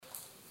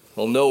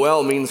Well,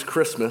 Noel means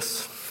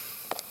Christmas.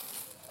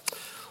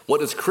 What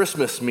does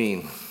Christmas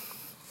mean?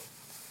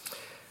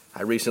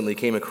 I recently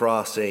came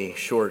across a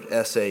short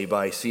essay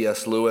by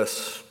C.S.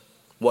 Lewis,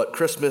 What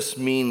Christmas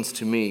Means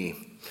to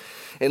Me.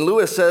 And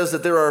Lewis says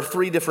that there are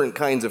three different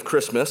kinds of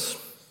Christmas.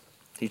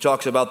 He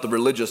talks about the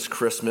religious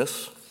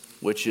Christmas,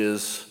 which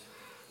is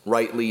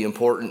rightly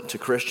important to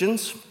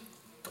Christians.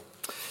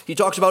 He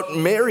talks about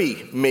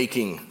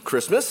merry-making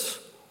Christmas,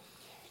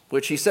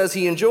 which he says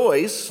he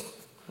enjoys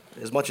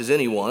as much as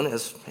anyone,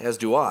 as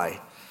do I.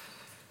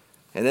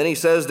 And then he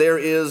says there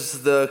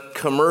is the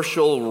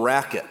commercial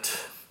racket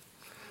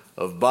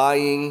of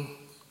buying,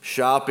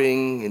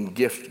 shopping, and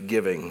gift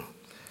giving.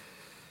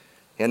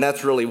 And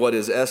that's really what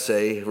his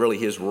essay, really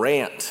his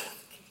rant,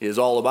 is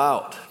all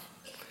about.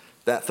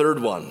 That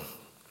third one,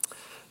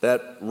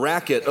 that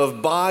racket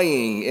of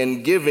buying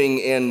and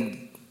giving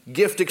and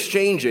gift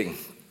exchanging.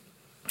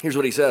 Here's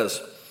what he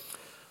says.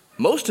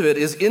 Most of it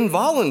is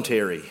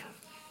involuntary.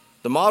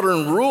 The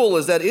modern rule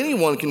is that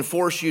anyone can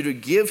force you to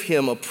give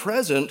him a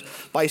present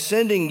by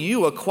sending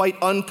you a quite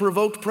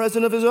unprovoked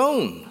present of his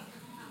own.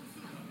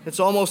 It's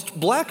almost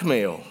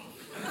blackmail.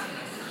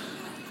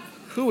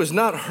 Who has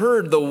not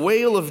heard the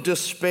wail of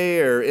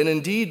despair and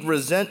indeed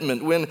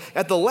resentment when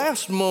at the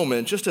last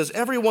moment, just as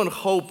everyone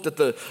hoped that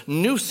the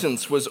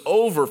nuisance was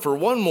over for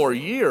one more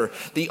year,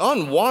 the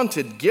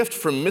unwanted gift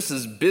from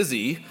Mrs.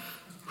 Busy,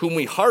 whom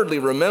we hardly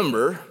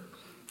remember,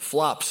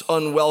 flops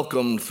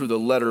unwelcomed through the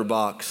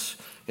letterbox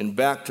and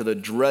back to the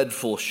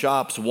dreadful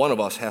shops one of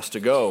us has to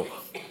go.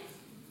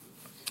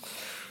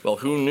 Well,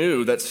 who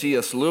knew that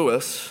C.S.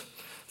 Lewis,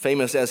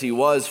 famous as he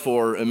was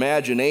for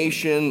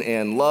imagination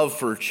and love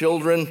for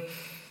children,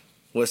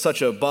 was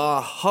such a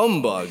bah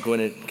humbug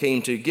when it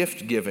came to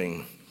gift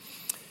giving?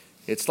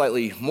 It's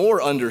slightly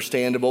more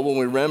understandable when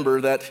we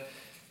remember that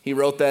he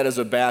wrote that as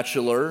a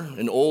bachelor,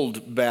 an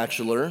old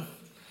bachelor,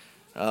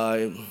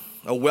 a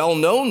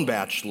well-known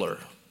bachelor.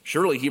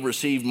 Surely he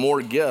received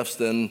more gifts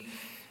than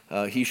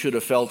he should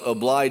have felt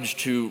obliged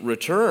to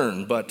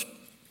return, but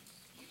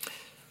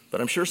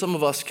I'm sure some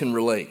of us can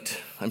relate.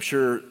 I'm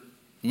sure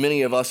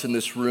many of us in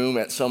this room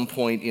at some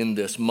point in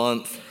this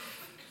month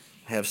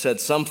have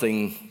said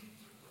something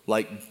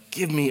like,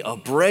 "Give me a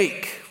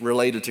break,"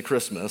 related to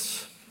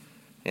Christmas.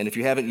 And if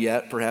you haven't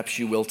yet, perhaps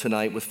you will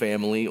tonight with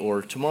family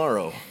or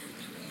tomorrow.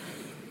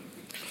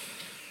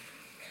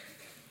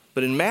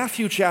 But in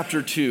Matthew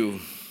chapter 2,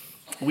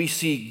 we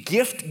see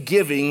gift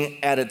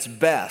giving at its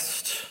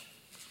best.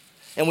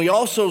 And we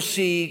also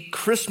see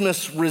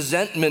Christmas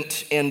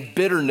resentment and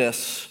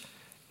bitterness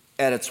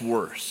at its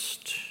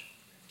worst.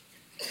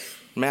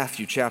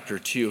 Matthew chapter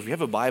 2. If you have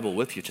a Bible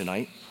with you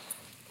tonight,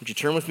 would you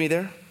turn with me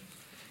there?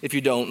 If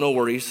you don't, no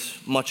worries.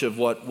 Much of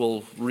what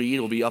we'll read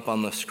will be up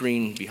on the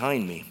screen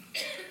behind me.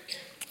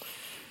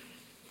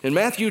 In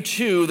Matthew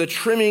 2, the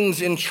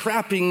trimmings and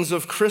trappings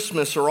of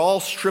Christmas are all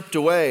stripped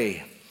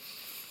away.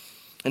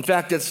 In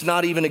fact, it's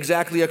not even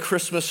exactly a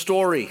Christmas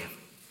story,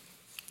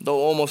 though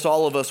almost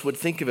all of us would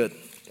think of it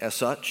as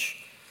such.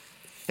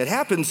 It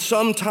happened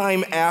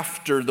sometime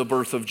after the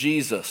birth of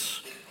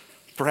Jesus,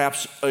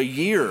 perhaps a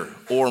year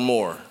or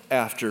more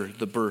after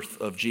the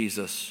birth of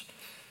Jesus,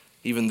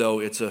 even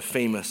though it's a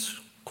famous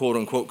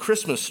quote-unquote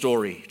Christmas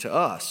story to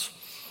us.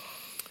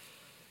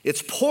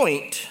 Its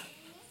point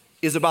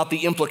is about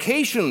the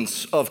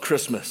implications of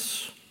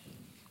Christmas.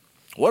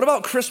 What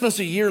about Christmas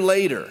a year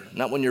later?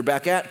 Not when you're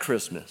back at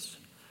Christmas.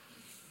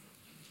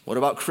 What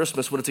about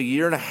Christmas when it's a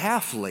year and a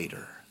half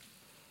later?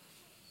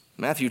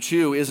 Matthew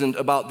 2 isn't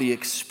about the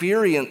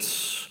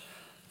experience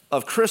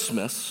of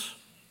Christmas,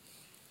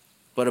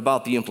 but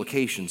about the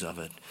implications of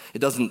it. It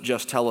doesn't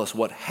just tell us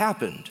what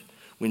happened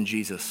when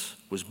Jesus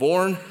was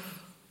born,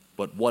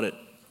 but what it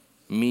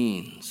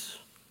means.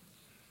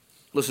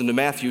 Listen to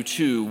Matthew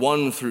 2,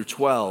 1 through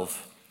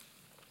 12.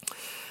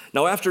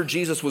 Now after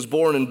Jesus was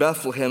born in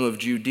Bethlehem of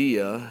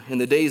Judea, in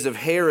the days of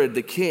Herod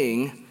the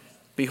king,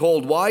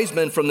 behold, wise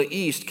men from the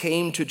east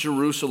came to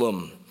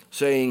Jerusalem,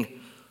 saying,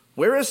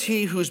 "Where is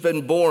he who's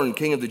been born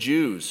King of the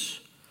Jews?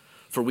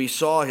 For we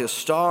saw his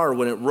star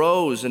when it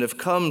rose and have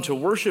come to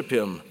worship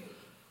him."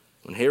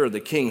 When Herod the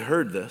king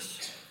heard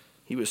this,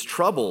 he was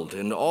troubled,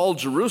 and all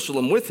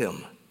Jerusalem with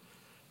him.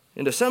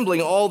 And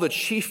assembling all the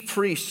chief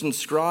priests and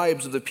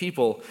scribes of the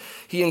people,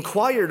 he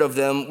inquired of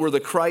them where the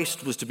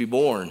Christ was to be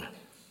born.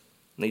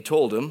 And they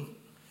told him,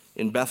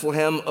 "In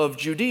Bethlehem of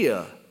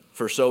Judea,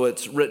 for so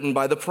it's written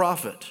by the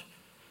prophet.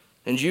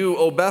 And you,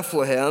 O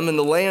Bethlehem, in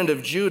the land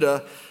of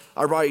Judah,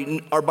 are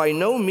by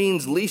no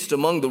means least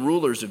among the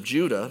rulers of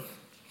Judah,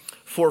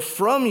 for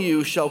from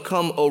you shall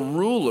come a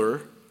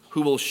ruler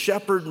who will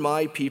shepherd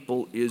my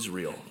people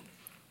Israel."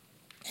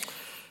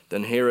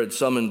 Then Herod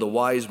summoned the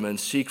wise men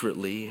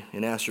secretly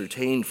and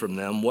ascertained from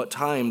them what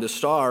time the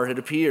star had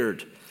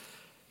appeared.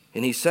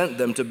 And he sent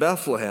them to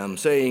Bethlehem,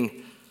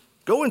 saying,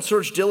 "Go and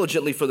search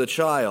diligently for the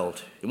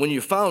child, and when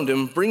you found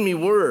him, bring me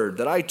word,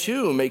 that I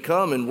too may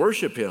come and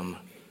worship him."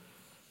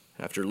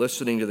 After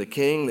listening to the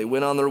king, they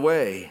went on their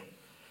way.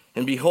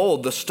 And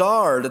behold, the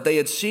star that they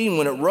had seen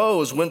when it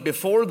rose went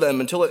before them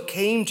until it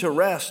came to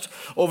rest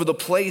over the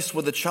place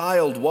where the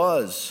child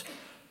was.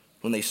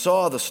 When they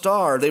saw the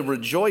star, they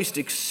rejoiced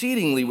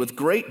exceedingly with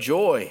great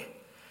joy.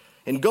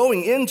 And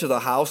going into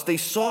the house, they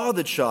saw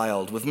the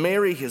child with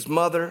Mary his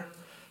mother,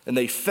 and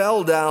they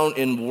fell down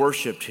and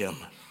worshipped him.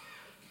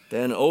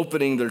 Then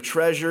opening their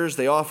treasures,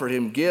 they offered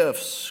him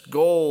gifts,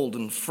 gold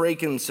and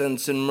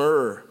frankincense and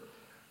myrrh.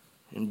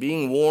 And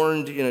being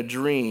warned in a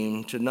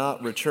dream to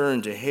not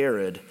return to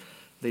Herod,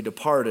 they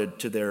departed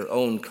to their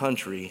own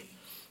country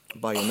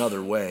by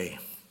another way.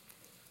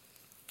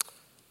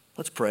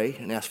 Let's pray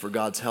and ask for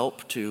God's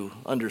help to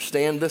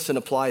understand this and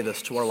apply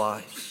this to our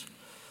lives.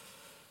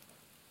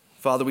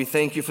 Father, we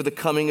thank you for the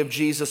coming of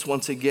Jesus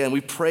once again.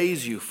 We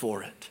praise you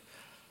for it.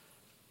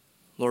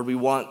 Lord, we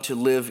want to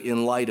live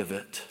in light of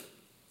it.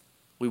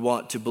 We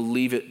want to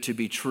believe it to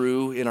be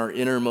true in our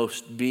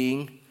innermost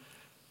being,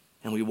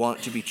 and we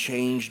want to be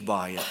changed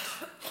by it.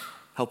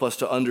 Help us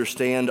to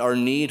understand our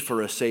need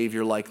for a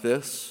Savior like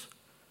this.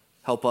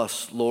 Help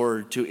us,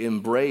 Lord, to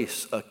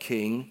embrace a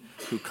King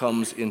who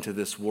comes into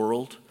this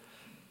world.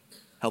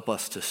 Help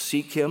us to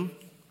seek him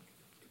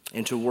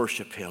and to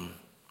worship him.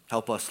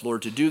 Help us,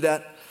 Lord, to do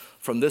that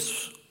from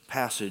this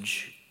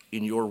passage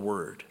in your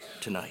word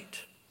tonight.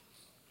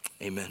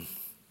 Amen.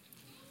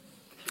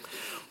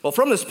 Well,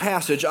 from this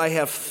passage, I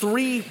have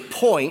 3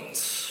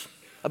 points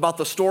about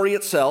the story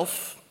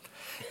itself.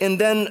 And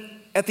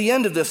then at the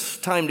end of this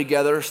time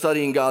together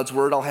studying God's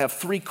word, I'll have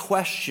 3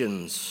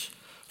 questions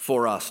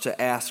for us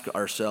to ask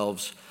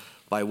ourselves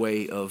by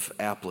way of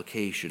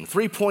application.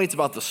 3 points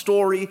about the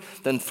story,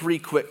 then 3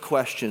 quick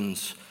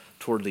questions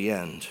toward the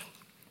end.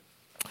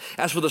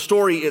 As for the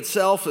story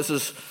itself, this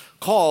is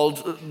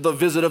called the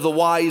visit of the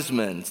wise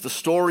men. It's the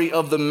story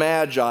of the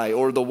Magi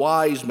or the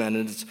wise men,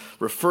 and it's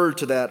referred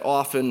to that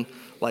often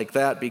like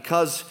that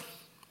because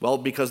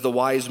the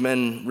wise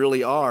men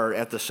really are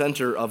at the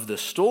center of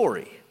this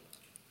story.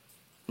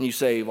 And you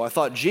say, well, I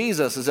thought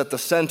Jesus is at the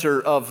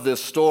center of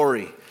this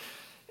story.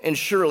 And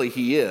surely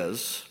he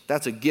is.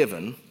 That's a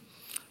given.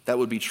 That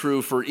would be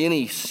true for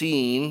any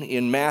scene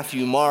in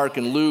Matthew, Mark,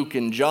 and Luke,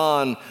 and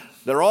John.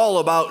 They're all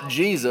about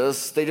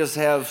Jesus. They just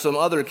have some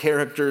other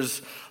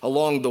characters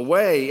along the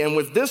way. And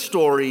with this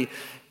story,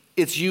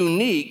 it's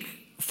unique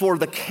for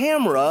the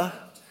camera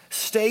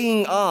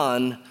staying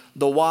on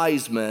the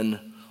wise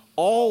men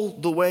all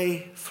the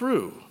way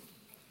through.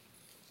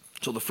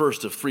 So the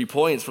first of 3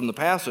 points from the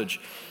passage.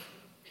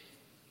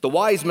 The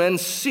wise men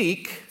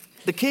seek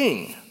the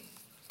king.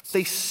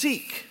 They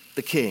seek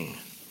the king.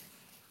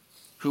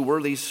 Who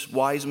were these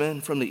wise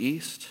men from the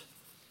east?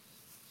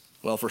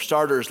 Well, for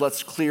starters,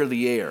 let's clear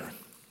the air.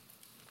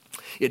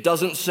 It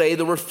doesn't say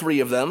there were 3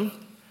 of them,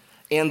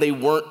 and they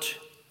weren't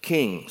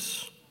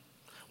kings.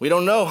 We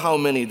don't know how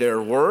many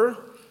there were.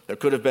 There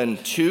could have been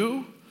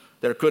 2.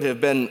 There could have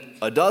been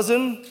a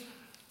dozen.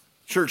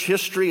 Church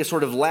history is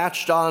sort of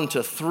latched on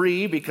to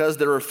 3 because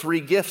there are 3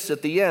 gifts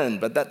at the end,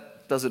 but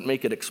that doesn't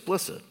make it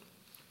explicit.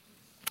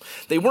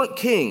 They weren't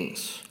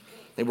kings.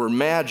 They were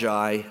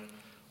magi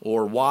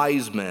or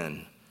wise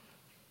men.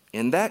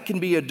 And that can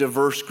be a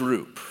diverse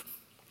group.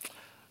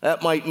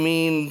 That might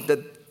mean that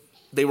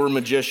they were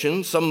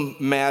magicians. Some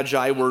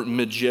magi were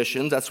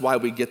magicians. That's why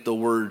we get the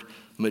word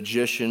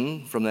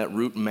magician from that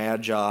root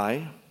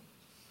magi.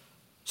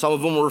 Some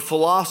of them were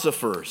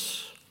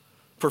philosophers,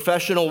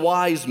 professional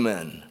wise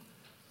men,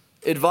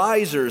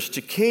 advisors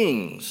to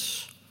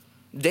kings.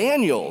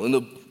 Daniel in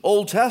the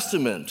Old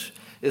Testament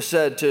is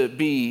said to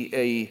be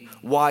a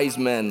wise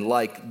man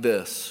like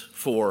this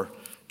for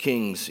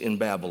kings in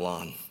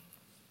Babylon.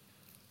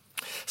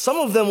 Some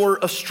of them were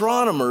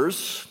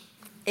astronomers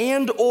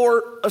and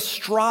or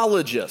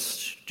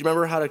astrologists. Do you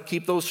remember how to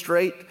keep those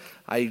straight?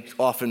 I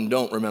often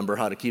don't remember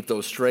how to keep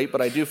those straight,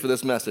 but I do for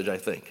this message, I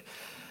think.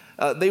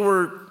 They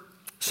were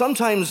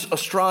sometimes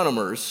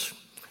astronomers,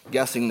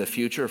 guessing the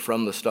future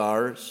from the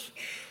stars.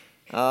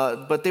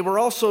 But they were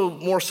also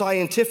more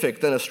scientific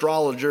than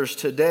astrologers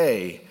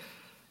today.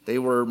 They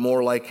were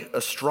more like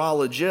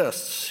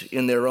astrologists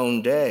in their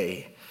own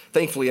day.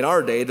 Thankfully, in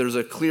our day, there's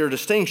a clear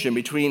distinction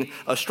between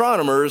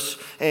astronomers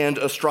and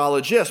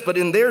astrologists. But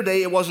in their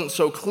day, it wasn't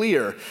so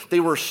clear.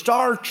 They were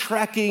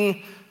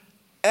star-tracking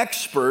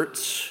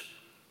experts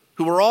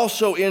who were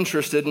also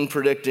interested in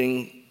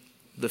predicting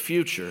the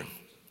future.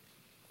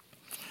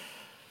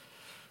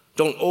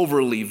 Don't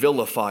overly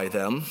vilify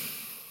them.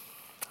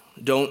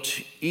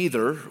 Don't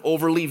either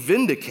overly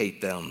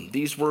vindicate them.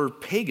 These were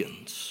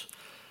pagans.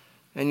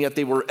 And yet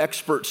they were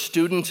expert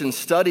students in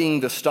studying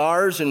the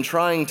stars and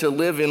trying to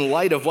live in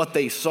light of what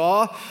they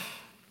saw.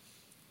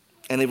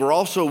 And they were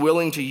also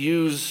willing to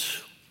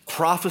use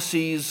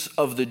prophecies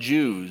of the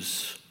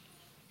Jews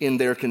in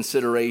their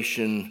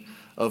consideration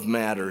of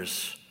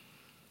matters.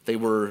 They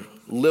were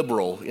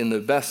liberal in the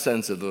best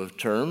sense of the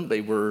term. They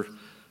were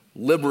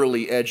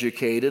liberally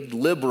educated,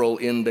 liberal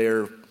in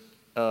their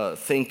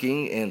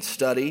thinking and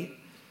study.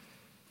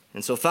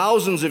 And so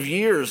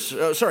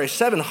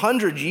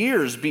 700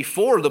 years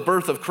before the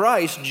birth of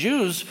Christ,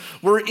 Jews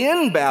were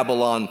in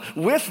Babylon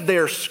with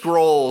their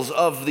scrolls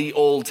of the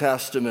Old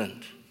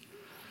Testament.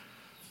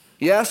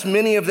 Yes,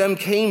 many of them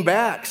came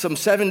back some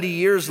 70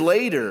 years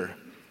later,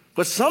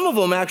 but some of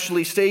them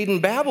actually stayed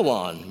in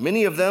Babylon.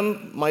 Many of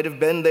them might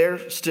have been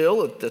there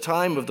still at the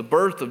time of the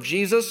birth of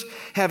Jesus,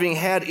 having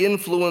had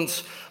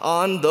influence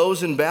on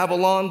those in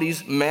Babylon,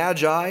 these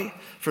magi,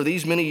 for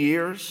these many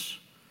years.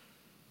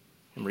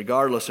 And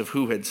regardless of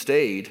who had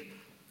stayed,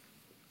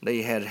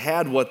 they had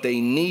had what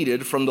they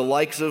needed from the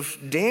likes of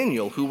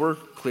Daniel, who were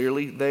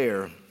clearly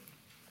there.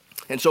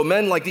 And so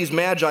men like these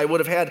magi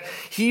would have had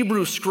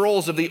Hebrew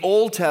scrolls of the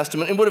Old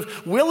Testament and would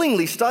have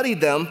willingly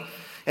studied them,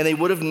 and they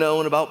would have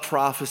known about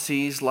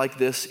prophecies like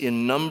this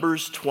in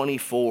Numbers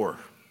 24.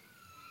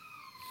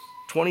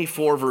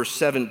 24 verse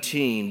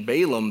 17,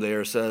 Balaam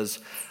there says,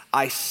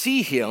 I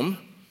see him,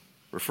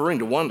 referring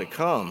to one to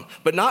come,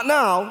 but not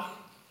now.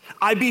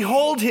 I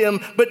behold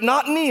him, but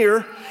not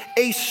near.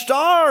 A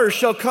star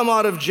shall come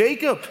out of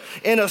Jacob,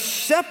 and a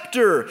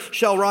scepter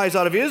shall rise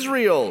out of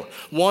Israel.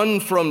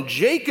 One from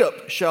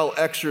Jacob shall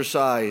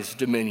exercise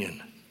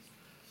dominion.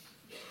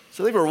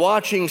 So they were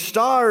watching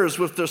stars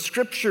with the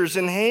scriptures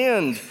in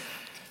hand,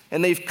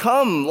 and they've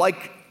come,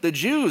 like the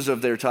Jews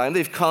of their time,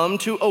 they've come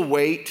to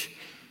await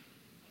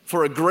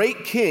for a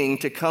great king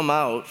to come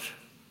out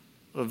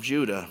of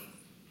Judah.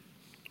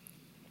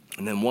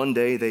 And then one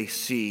day they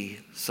see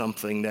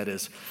something that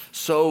is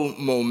so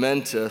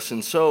momentous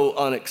and so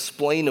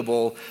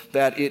unexplainable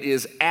that it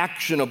is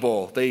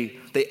actionable. They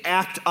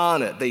act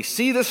on it. They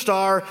see the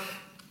star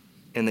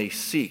and they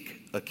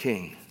seek a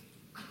king.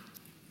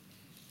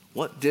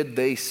 What did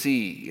they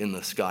see in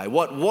the sky?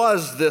 What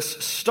was this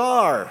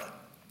star?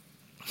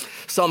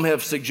 Some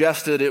have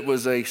suggested it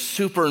was a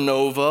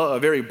supernova, a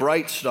very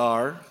bright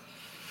star.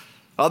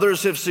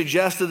 Others have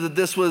suggested that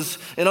this was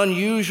an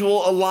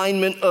unusual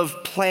alignment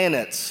of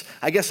planets.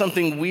 I guess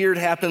something weird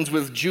happens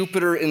with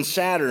Jupiter and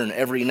Saturn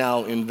every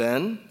now and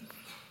then.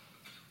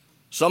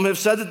 Some have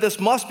said that this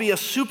must be a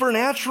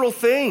supernatural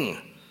thing.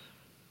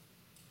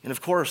 And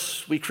of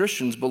course, we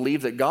Christians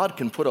believe that God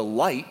can put a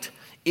light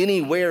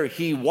anywhere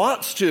he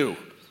wants to.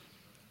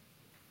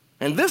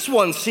 And this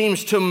one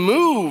seems to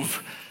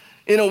move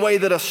in a way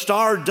that a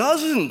star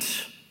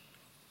doesn't.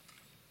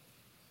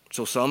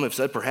 So some have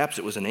said perhaps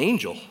it was an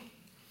angel.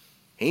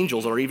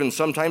 Angels are even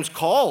sometimes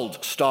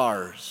called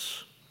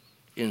stars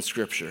in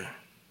Scripture.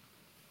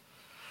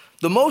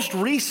 The most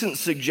recent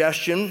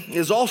suggestion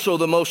is also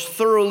the most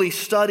thoroughly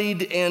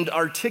studied and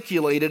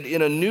articulated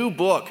in a new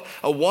book,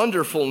 a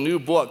wonderful new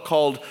book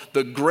called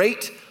The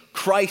Great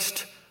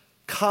Christ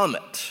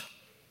Comet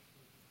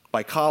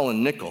by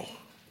Colin Nichol.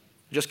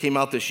 It just came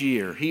out this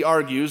year. He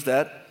argues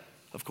that,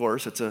 of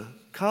course, it's a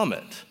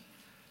comet.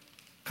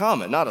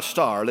 Comet, not a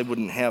star. They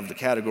wouldn't have the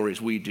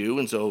categories we do,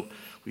 and so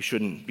we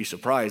shouldn't be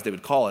surprised they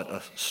would call it a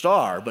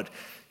star. But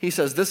he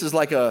says this is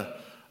like a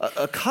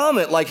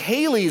comet like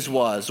Halley's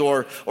was,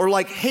 or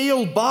like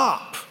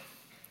Hale-Bopp.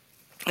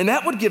 And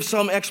that would give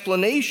some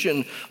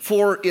explanation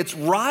for its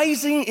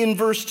rising in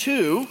verse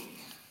 2,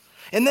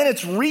 and then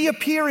it's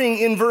reappearing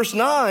in verse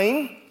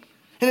 9,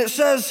 and it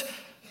says,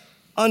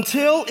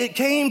 until it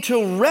came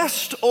to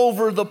rest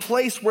over the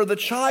place where the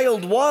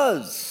child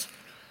was.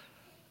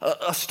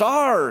 A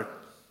star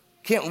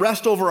can't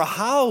rest over a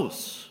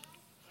house.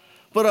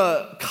 But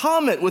a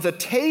comet with a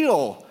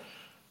tail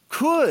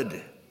could,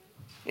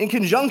 in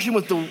conjunction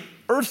with the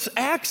Earth's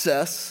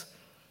axis,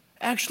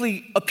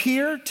 actually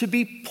appear to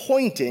be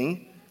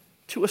pointing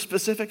to a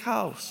specific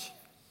house.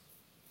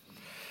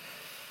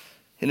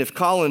 And if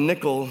Colin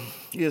Nichol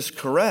is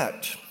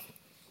correct,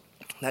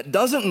 that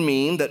doesn't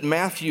mean that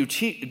Matthew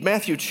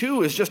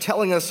 2 is just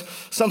telling us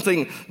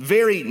something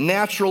very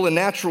natural and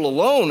natural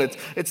alone.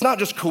 It's not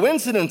just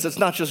coincidence, it's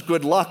not just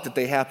good luck that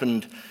they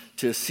happened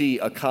to see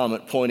a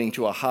comet pointing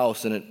to a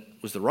house and it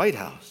was the right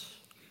house.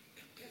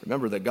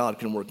 Remember that God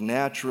can work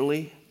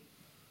naturally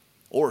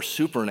or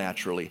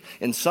supernaturally.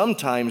 And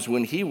sometimes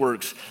when he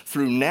works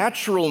through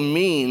natural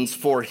means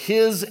for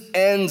his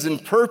ends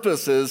and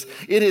purposes,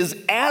 it is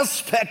as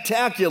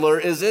spectacular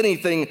as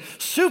anything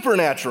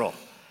supernatural.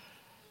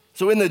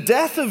 So in the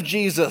death of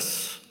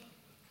Jesus,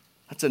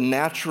 that's a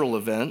natural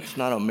event,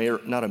 not a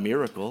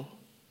miracle.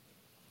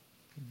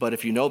 But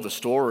if you know the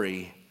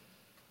story,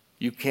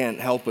 you can't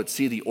help but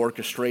see the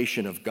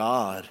orchestration of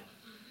God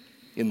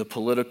in the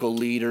political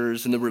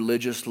leaders and the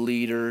religious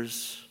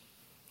leaders,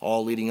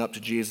 all leading up to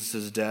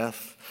Jesus'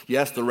 death.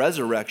 Yes, the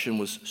resurrection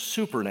was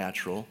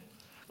supernatural.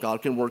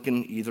 God can work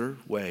in either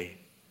way.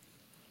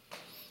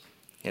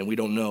 And we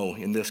don't know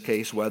in this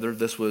case whether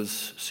this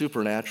was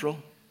supernatural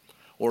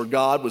or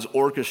God was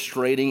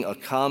orchestrating a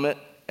comet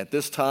at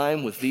this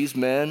time with these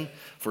men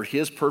for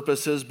his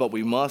purposes, but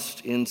we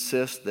must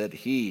insist that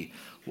he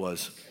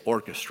was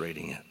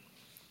orchestrating it.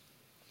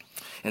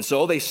 And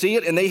so they see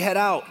it and they head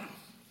out.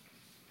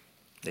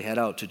 They head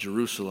out to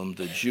Jerusalem,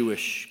 the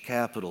Jewish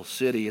capital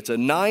city. It's a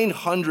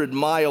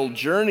 900-mile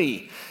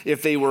journey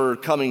if they were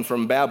coming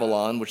from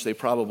Babylon, which they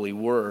probably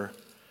were.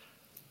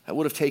 That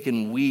would have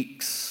taken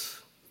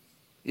weeks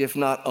if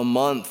not a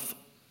month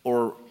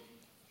or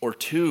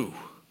two.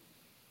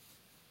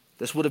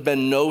 This would have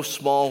been no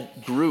small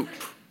group.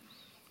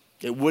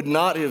 It would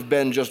not have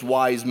been just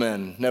wise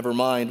men, never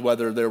mind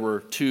whether there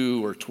were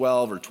 2 or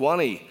 12 or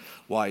 20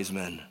 wise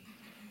men.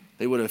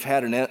 They would have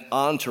had an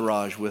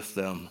entourage with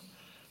them.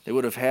 They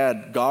would have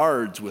had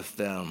guards with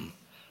them.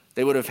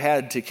 They would have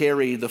had to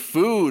carry the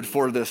food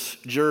for this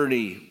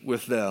journey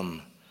with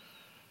them.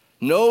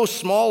 No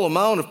small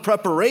amount of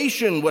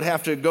preparation would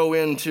have to go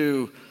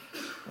into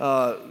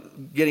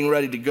getting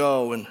ready to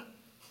go, and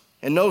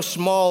no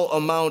small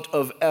amount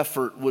of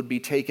effort would be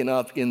taken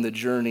up in the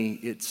journey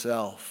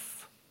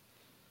itself.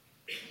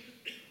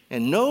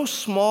 And no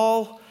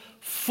small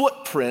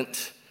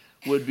footprint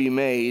would be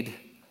made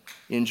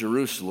in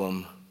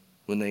Jerusalem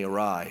when they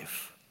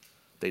arrive.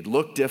 They'd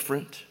look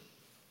different,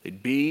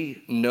 they'd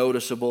be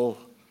noticeable,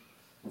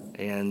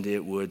 and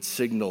it would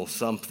signal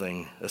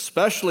something,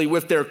 especially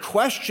with their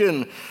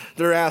question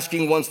they're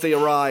asking once they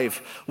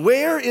arrive.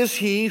 Where is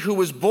he who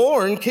was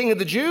born King of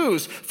the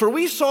Jews? For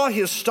we saw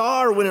his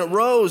star when it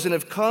rose and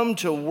have come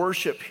to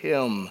worship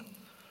him.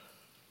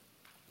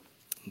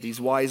 These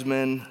wise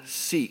men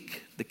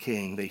seek the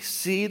king. They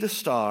see the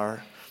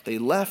star. They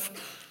left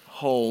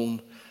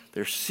home.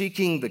 They're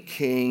seeking the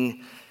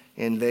king,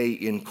 and they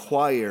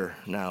inquire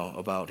now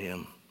about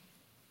him.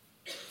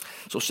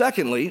 So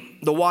secondly,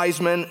 the wise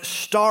men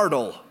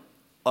startle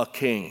a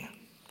king.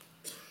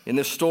 In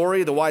this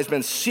story, the wise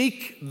men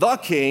seek the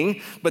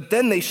king, but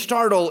then they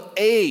startle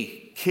a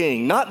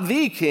king. Not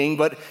the king,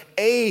 but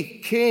a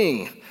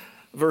king.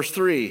 Verse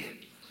 3,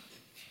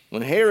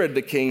 when Herod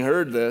the king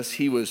heard this,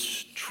 he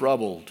was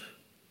troubled.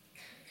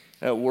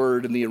 That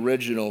word in the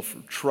original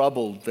for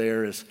troubled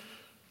there is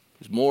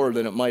more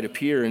than it might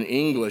appear in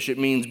English. It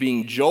means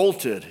being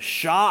jolted,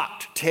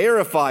 shocked,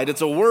 terrified.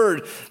 It's a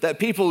word that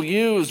people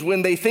use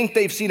when they think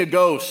they've seen a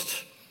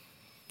ghost.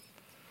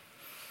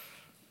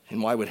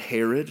 And why would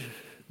Herod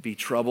be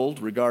troubled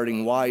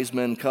regarding wise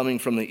men coming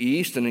from the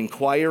east and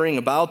inquiring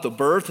about the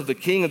birth of the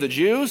King of the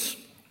Jews?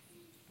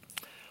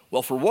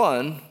 Well, for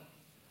one,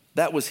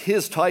 that was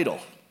his title,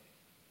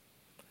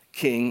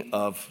 King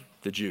of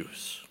the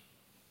Jews.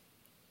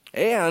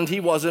 And he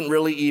wasn't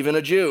really even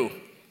a Jew.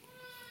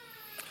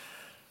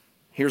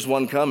 Here's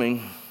one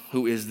coming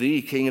who is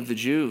the King of the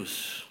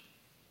Jews.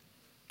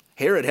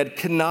 Herod had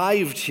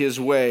connived his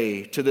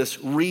way to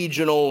this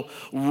regional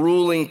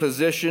ruling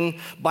position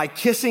by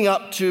kissing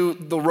up to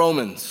the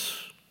Romans.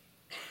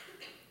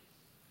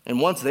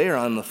 And once there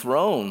on the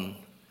throne,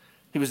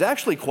 he was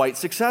actually quite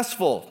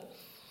successful.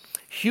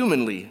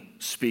 Humanly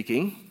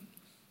speaking,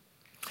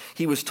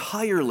 he was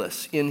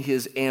tireless in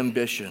his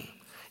ambition,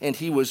 and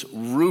he was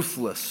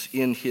ruthless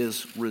in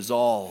his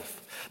resolve.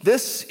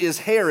 This is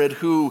Herod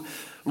who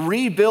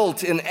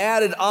rebuilt and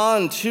added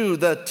on to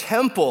the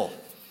temple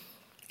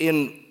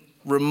in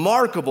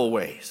remarkable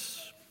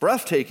ways,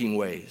 breathtaking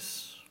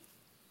ways.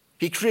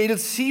 He created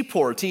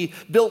seaports. He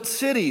built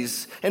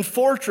cities and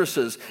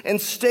fortresses and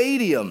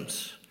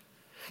stadiums.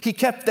 He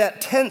kept that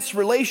tense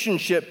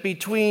relationship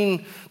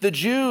between the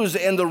Jews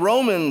and the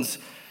Romans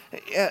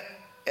at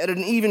an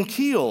even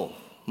keel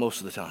most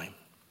of the time.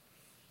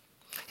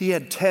 He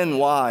had 10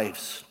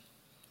 wives,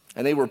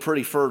 and they were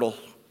pretty fertile.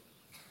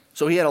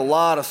 So he had a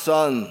lot of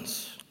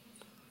sons.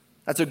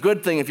 That's a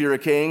good thing if you're a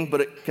king,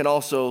 but it can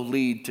also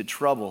lead to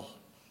trouble.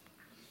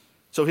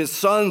 So his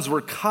sons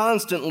were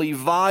constantly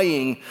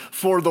vying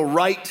for the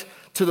right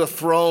to the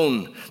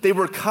throne. They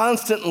were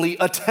constantly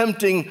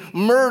attempting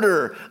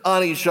murder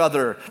on each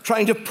other,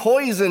 trying to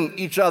poison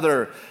each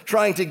other,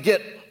 trying to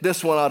get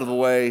this one out of the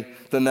way,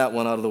 then that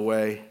one out of the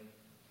way.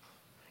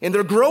 And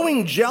their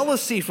growing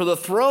jealousy for the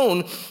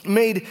throne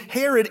made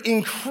Herod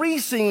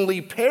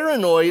increasingly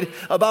paranoid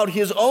about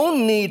his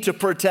own need to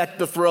protect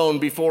the throne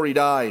before he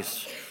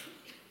dies.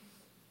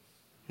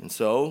 And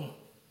so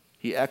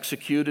he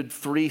executed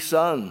 3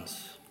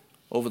 sons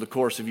over the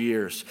course of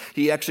years.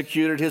 He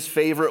executed his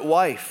favorite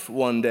wife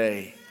one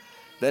day.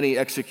 Then he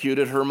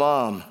executed her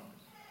mom.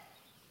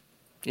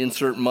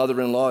 Insert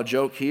mother-in-law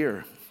joke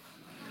here.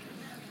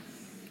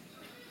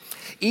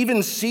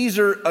 Even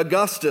Caesar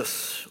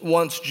Augustus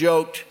once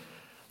joked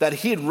that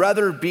he'd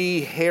rather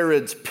be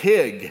Herod's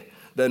pig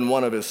than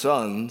one of his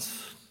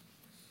sons.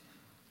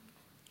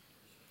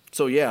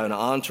 So yeah, an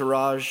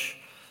entourage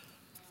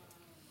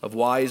of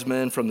wise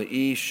men from the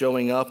east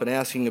showing up and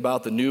asking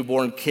about the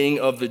newborn King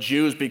of the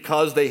Jews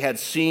because they had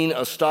seen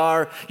a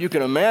star. You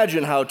can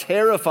imagine how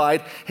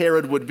terrified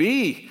Herod would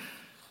be.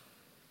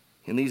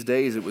 In these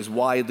days, it was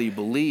widely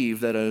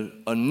believed that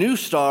a new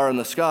star in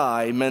the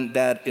sky meant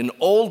that an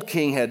old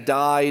king had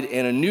died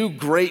and a new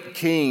great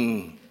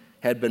king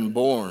had been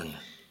born.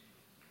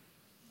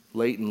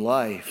 Late in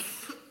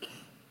life,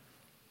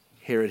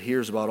 Herod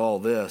hears about all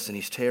this and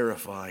he's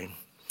terrified.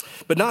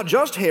 But not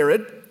just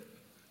Herod.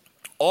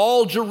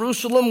 All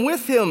Jerusalem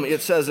with him, it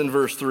says in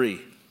verse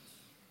 3.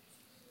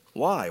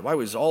 Why? Why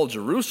was all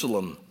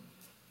Jerusalem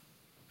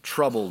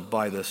troubled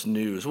by this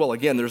news? Well,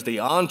 again, there's the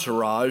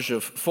entourage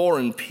of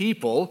foreign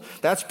people.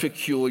 That's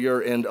peculiar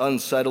and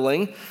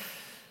unsettling.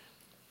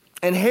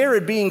 And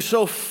Herod, being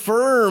so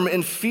firm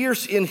and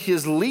fierce in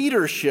his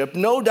leadership,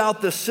 no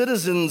doubt the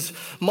citizens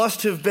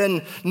must have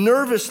been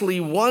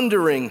nervously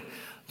wondering,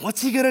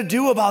 what's he going to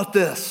do about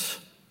this?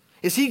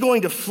 Is he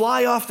going to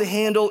fly off the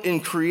handle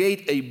and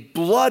create a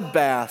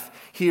bloodbath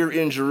here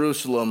in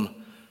Jerusalem?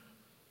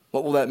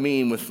 What will that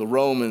mean with the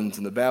Romans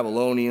and the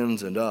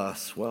Babylonians and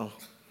us? Well,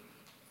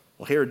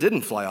 Herod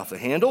didn't fly off the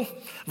handle.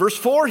 Verse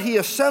 4, he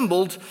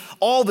assembled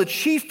all the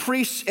chief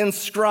priests and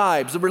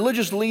scribes, the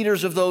religious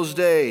leaders of those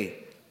days.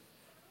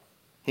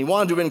 He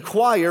wanted to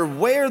inquire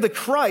where the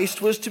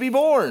Christ was to be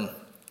born.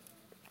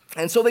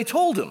 And so they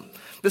told him.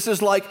 This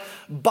is like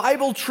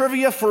Bible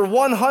trivia for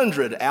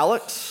 100,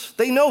 Alex.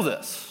 They know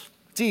this.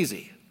 It's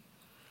easy.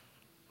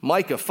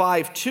 Micah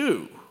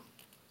 5:2.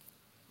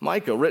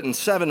 Micah, written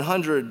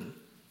 700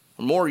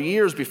 or more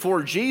years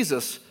before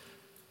Jesus.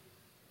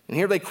 And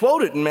here they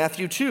quote it in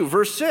Matthew 2,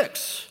 verse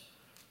 6.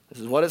 This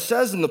is what it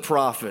says in the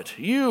prophet.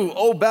 You,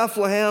 O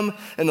Bethlehem,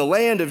 in the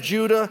land of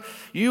Judah,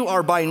 you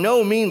are by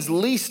no means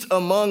least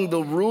among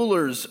the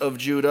rulers of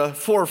Judah,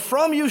 for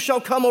from you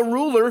shall come a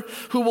ruler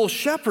who will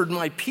shepherd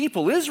my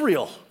people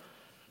Israel.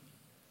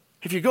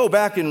 If you go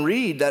back and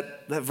read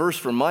that verse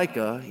from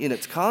Micah in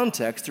its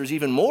context, there's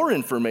even more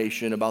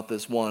information about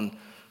this one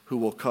who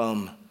will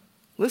come.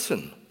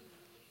 Listen.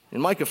 In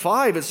Micah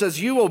 5, it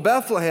says, You, O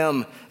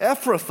Bethlehem,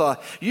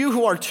 Ephrathah, you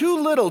who are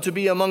too little to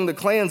be among the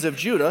clans of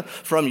Judah,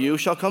 from you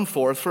shall come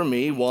forth for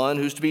me one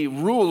who's to be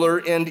ruler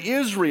in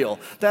Israel.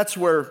 That's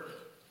where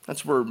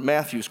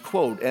Matthew's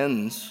quote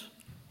ends.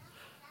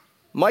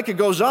 Micah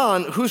goes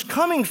on, whose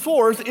coming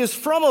forth is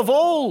from of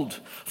old,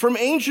 from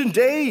ancient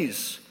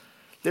days.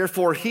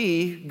 Therefore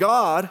he,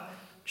 God,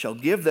 shall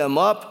give them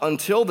up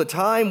until the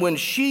time when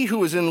she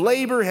who is in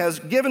labor has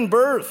given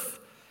birth.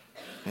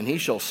 And he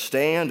shall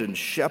stand and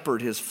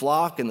shepherd his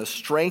flock in the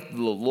strength of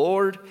the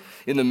Lord,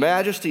 in the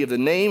majesty of the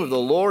name of the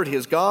Lord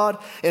his God,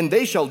 and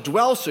they shall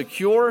dwell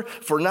secure,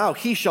 for now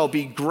he shall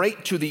be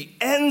great to the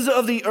ends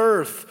of the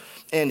earth,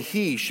 and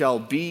he shall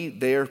be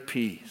their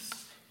peace.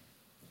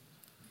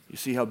 You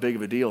see how big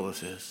of a deal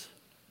this is?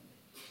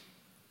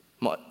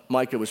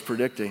 Micah was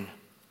predicting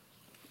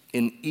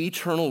an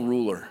eternal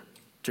ruler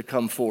to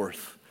come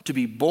forth, to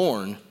be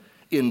born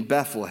in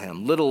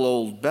Bethlehem, little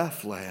old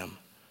Bethlehem.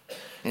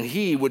 And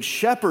he would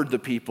shepherd the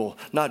people,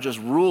 not just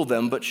rule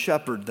them, but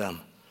shepherd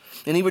them.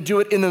 And he would do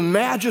it in the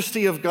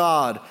majesty of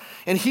God.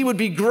 And he would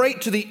be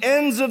great to the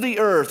ends of the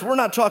earth. We're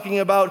not talking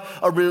about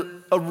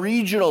a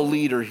regional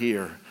leader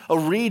here, a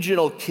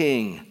regional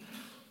king.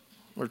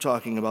 We're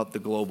talking about the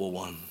global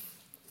one.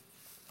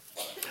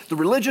 The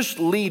religious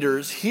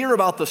leaders hear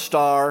about the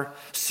star,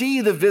 see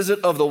the visit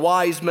of the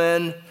wise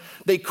men.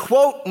 They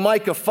quote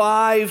Micah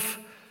 5.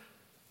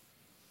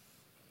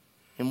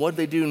 And what do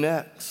they do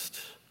next?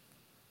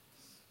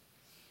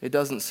 It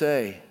doesn't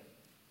say.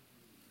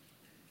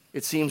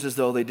 It seems as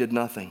though they did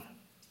nothing.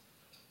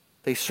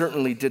 They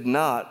certainly did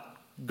not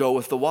go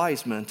with the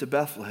wise men to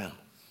Bethlehem.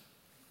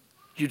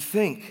 You'd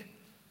think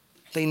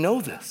they know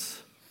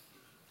this.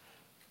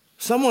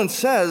 Someone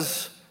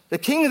says, the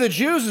King of the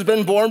Jews has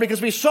been born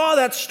because we saw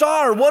that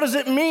star. What does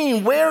it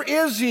mean? Where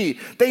is he?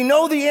 They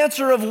know the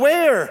answer of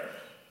where,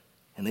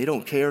 and they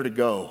don't care to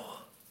go.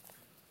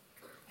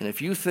 And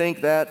if you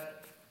think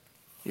that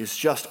is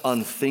just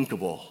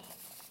unthinkable,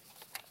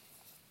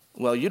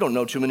 well, you don't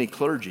know too many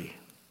clergy.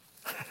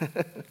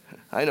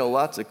 I know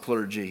lots of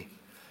clergy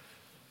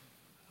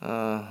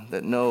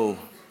that know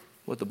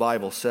what the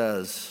Bible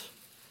says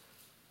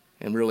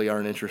and really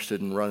aren't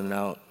interested in running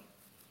out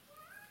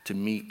to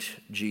meet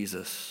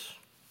Jesus.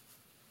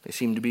 They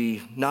seem to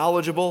be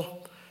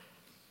knowledgeable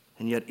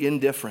and yet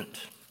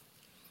indifferent,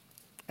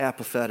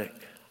 apathetic.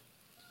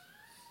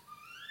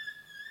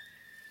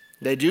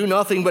 They do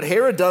nothing, but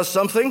Herod does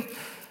something.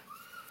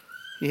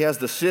 He has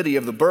the city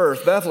of the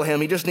birth, Bethlehem.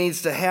 He just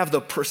needs to have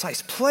the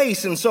precise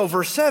place. And so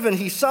verse 7,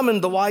 he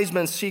summoned the wise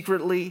men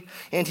secretly,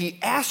 and he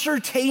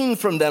ascertained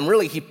from them,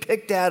 really he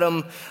picked at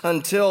them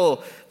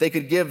until they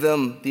could give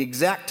them the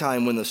exact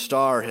time when the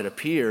star had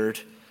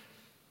appeared.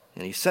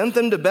 And he sent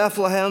them to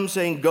Bethlehem,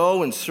 saying,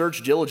 Go and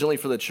search diligently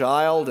for the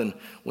child, and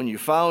when you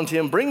found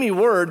him, bring me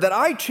word that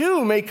I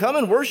too may come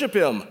and worship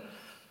him.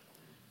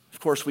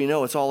 Of course, we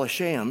know it's all a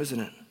sham, isn't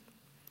it?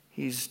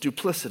 He's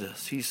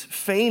duplicitous. He's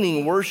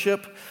feigning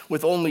worship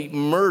with only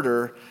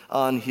murder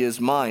on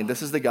his mind.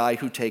 This is the guy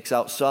who takes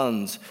out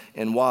sons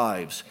and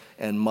wives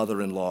and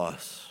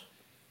mother-in-laws.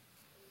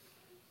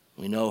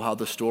 We know how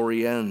the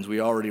story ends.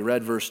 We already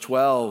read verse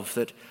 12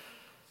 that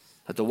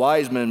the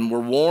wise men were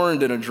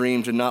warned in a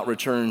dream to not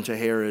return to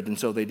Herod, and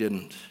so they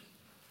didn't.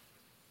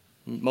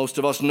 Most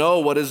of us know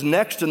what is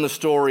next in the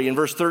story in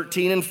verse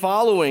 13 and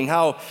following,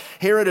 how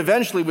Herod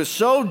eventually was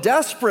so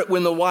desperate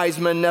when the wise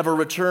men never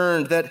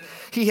returned that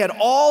he had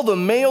all the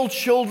male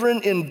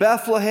children in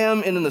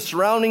Bethlehem and in the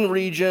surrounding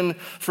region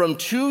from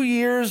 2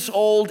 years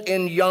old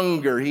and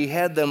younger. He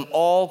had them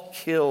all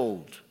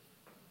killed.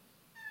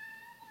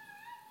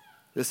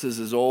 This is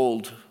as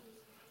old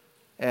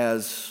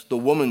as the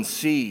woman's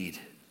seed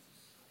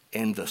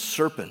and the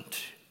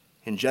serpent.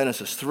 In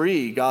Genesis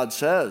 3, God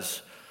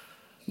says,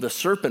 The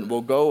serpent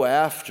will go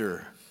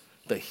after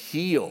the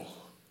heel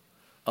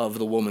of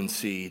the woman's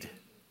seed,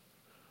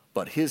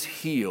 but his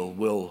heel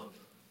will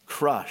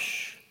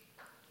crush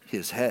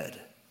his head,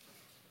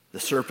 the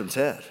serpent's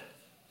head.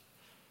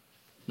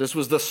 This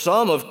was the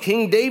sum of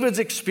King David's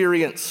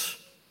experience.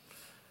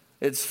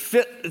 It's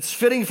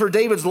fitting for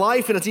David's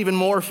life, and it's even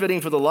more fitting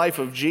for the life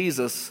of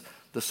Jesus,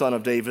 the Son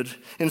of David.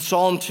 In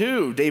Psalm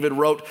 2, David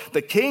wrote,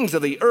 "The kings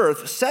of the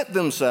earth set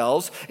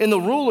themselves, and the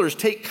rulers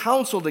take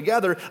counsel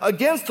together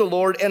against the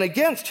Lord and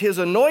against his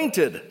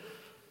anointed,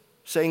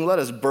 saying, 'Let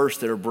us burst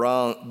their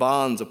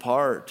bonds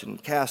apart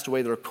and cast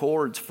away their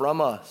cords from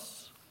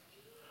us.'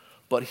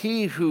 But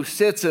he who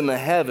sits in the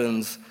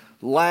heavens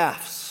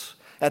laughs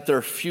at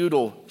their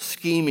futile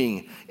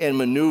scheming and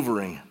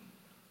maneuvering."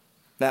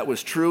 That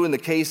was true in the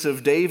case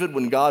of David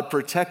when God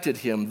protected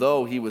him,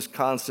 though he was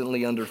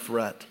constantly under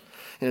threat.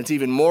 And it's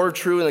even more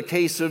true in the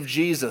case of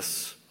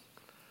Jesus,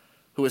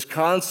 who is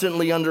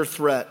constantly under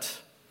threat.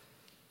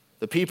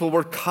 The people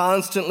were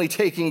constantly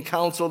taking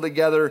counsel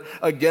together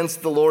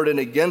against the Lord and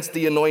against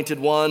the Anointed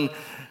One.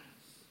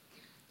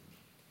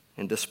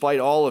 And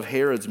despite all of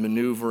Herod's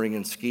maneuvering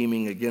and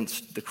scheming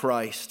against the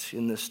Christ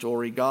in this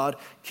story, God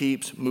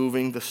keeps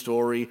moving the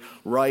story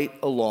right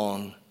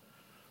along.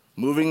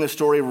 Moving the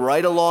story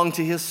right along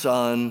to his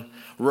Son,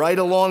 right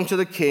along to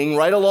the King,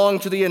 right along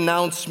to the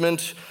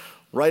announcement,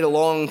 right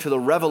along to the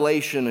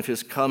revelation of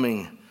his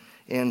coming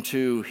and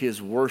to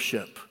his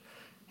worship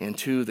and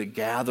to the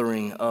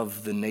gathering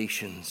of the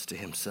nations to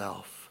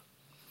himself.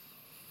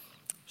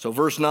 So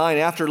verse 9,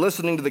 after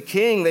listening to the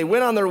king, they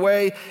went on their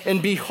way,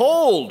 and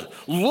behold,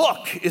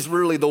 look is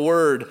really the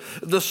word.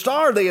 The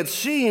star they had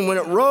seen when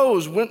it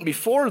rose went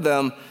before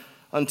them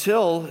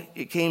until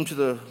it came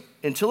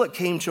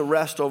to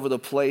rest over the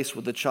place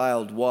where the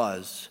child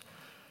was.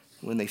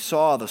 When they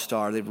saw the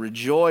star, they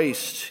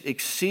rejoiced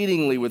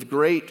exceedingly with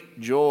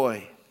great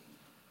joy.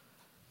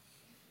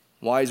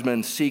 Wise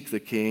men seek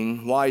the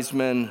king. Wise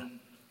men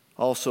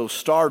also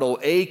startle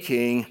a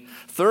king.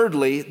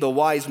 Thirdly, the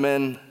wise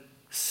men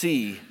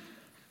see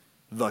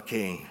the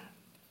king.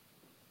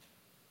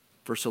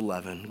 Verse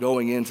 11,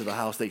 going into the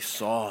house, they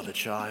saw the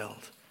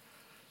child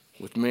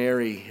with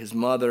Mary, his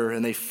mother,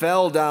 and they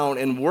fell down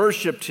and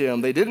worshiped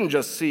him. They didn't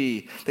just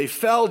see, they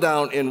fell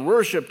down and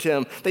worshiped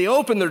him. They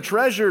opened their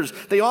treasures.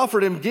 They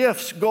offered him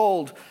gifts,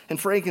 gold and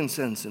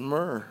frankincense and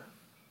myrrh.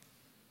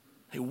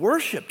 They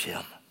worshiped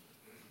him.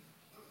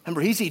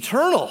 Remember, he's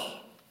eternal.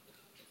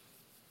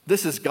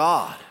 This is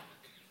God,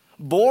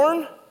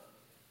 born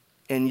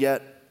and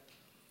yet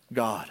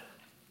God.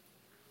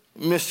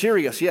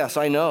 Mysterious, yes,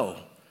 I know,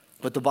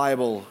 but the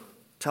Bible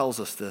tells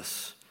us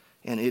this,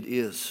 and it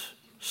is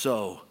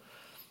so.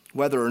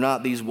 Whether or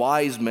not these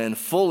wise men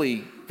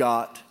fully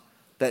got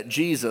that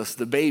Jesus,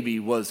 the baby,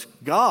 was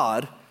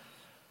God,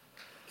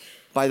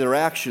 by their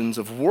actions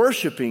of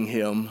worshiping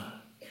him,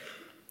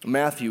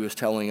 Matthew is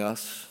telling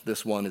us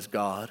this one is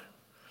God.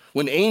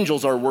 When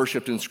angels are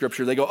worshiped in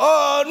Scripture, they go,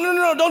 "Oh,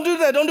 no, don't do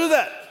that, don't do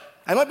that.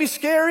 I might be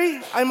scary,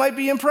 I might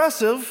be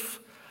impressive,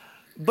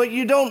 but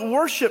you don't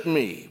worship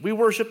me. We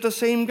worship the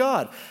same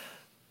God."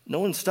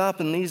 No one's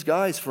stopping these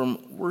guys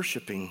from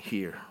worshiping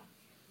here.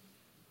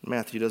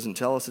 Matthew doesn't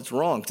tell us it's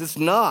wrong. It's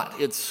not.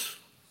 It's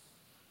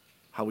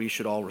how we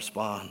should all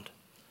respond.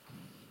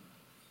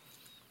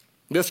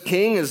 This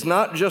king is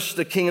not just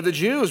the king of the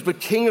Jews, but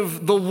king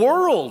of the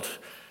world.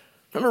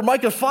 Remember,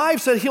 Micah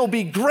 5 said he'll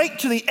be great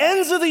to the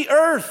ends of the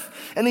earth.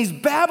 And these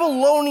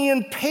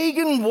Babylonian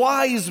pagan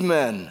wise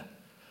men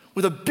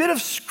with a bit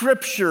of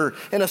scripture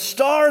and a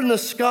star in the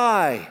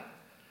sky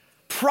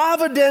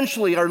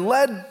providentially are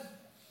led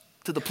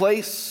to the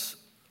place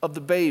of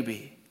the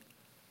baby.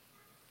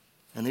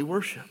 And they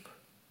worship.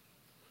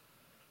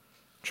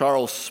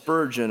 Charles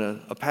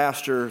Spurgeon, a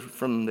pastor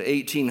from the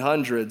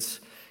 1800s,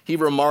 he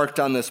remarked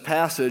on this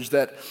passage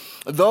that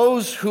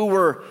those who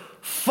were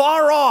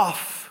far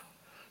off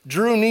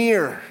drew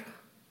near,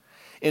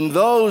 and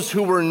those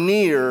who were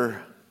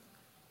near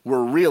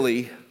were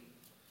really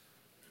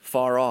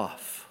far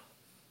off.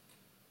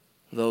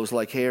 Those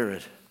like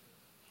Herod,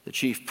 the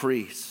chief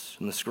priests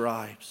and the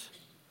scribes,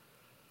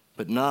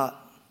 but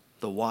not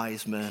the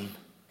wise men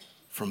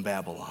from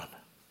Babylon.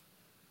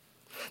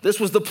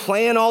 This was the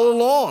plan all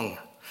along,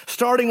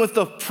 starting with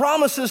the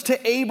promises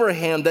to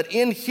Abraham that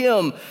in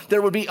him there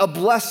would be a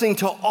blessing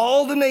to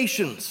all the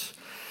nations.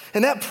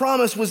 And that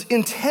promise was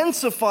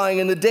intensifying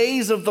in the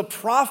days of the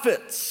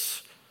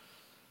prophets,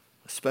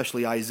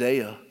 especially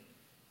Isaiah.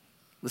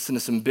 Listen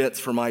to some bits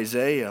from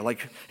Isaiah,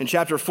 like in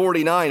chapter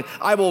 49,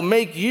 "I will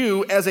make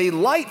you as a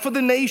light for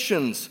the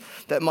nations,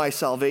 that my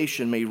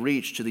salvation may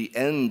reach to the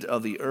end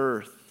of the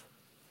earth."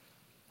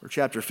 Or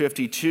chapter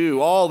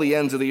 52, "All the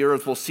ends of the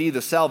earth will see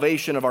the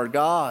salvation of our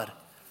God."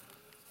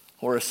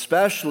 Or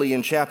especially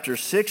in chapter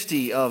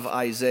 60 of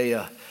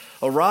Isaiah,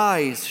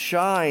 "Arise,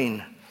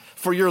 shine,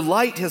 for your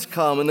light has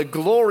come, and the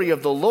glory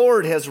of the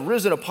Lord has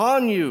risen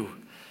upon you.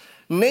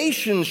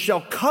 Nations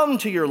shall come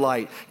to your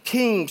light,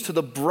 kings to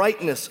the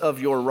brightness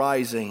of your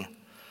rising.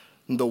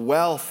 And the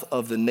wealth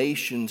of the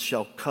nations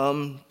shall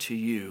come to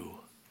you."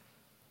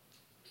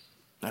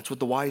 That's what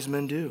the wise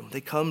men do.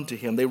 They come to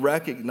him, they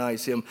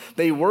recognize him,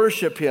 they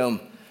worship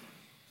him,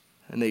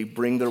 and they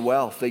bring their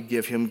wealth. They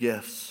give him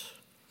gifts.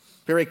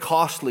 Very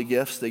costly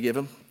gifts they give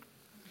him.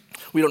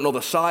 We don't know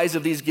the size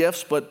of these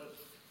gifts, but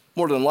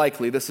more than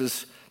likely this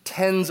is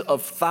tens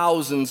of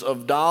thousands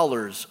of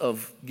dollars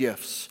of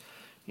gifts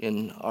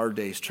in our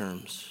day's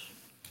terms.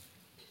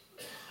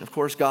 And of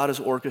course, God is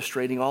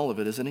orchestrating all of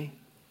it, isn't he?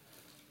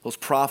 Those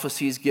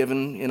prophecies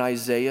given in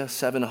Isaiah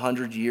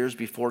 700 years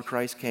before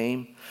Christ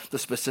came, the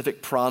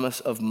specific promise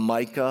of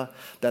Micah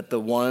that the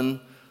one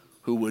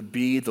who would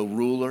be the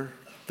ruler,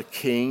 the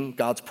king,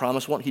 God's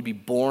promised one, he'd be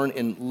born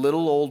in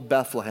little old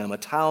Bethlehem, a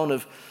town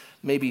of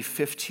maybe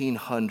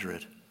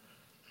 1,500.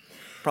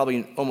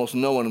 Probably almost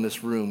no one in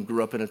this room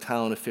grew up in a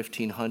town of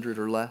 1,500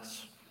 or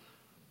less.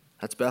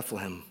 That's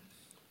Bethlehem.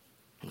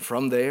 And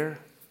from there,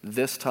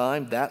 this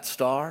time, that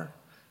star,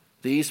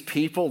 these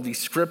people, these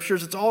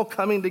scriptures, it's all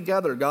coming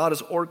together. God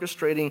is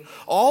orchestrating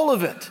all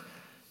of it,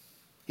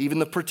 even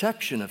the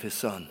protection of his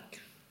son.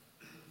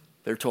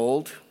 They're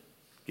told,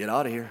 get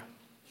out of here.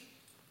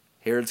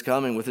 Herod's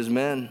coming with his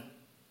men.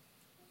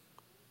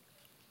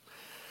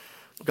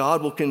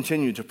 God will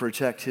continue to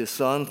protect his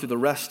son through the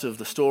rest of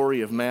the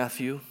story of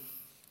Matthew,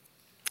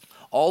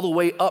 all the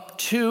way up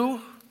to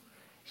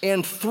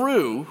and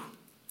through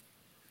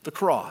the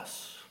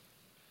cross,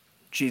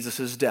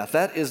 Jesus' death.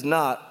 That is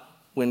not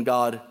when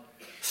God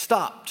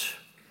stopped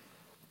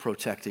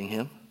protecting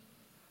him.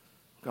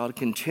 God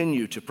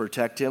continued to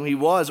protect him. He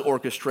was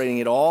orchestrating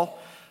it all.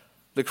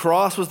 The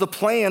cross was the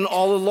plan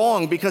all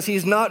along because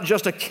he's not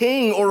just a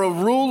king or a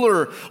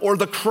ruler or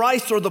the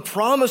Christ or the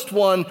promised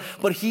one,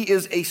 but he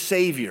is a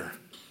savior.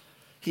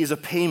 He is a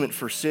payment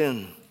for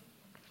sin.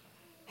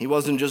 He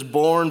wasn't just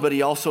born, but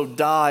he also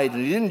died.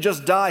 And he didn't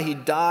just die, he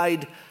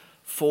died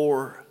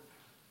for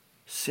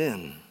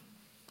sin,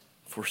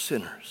 for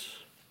sinners.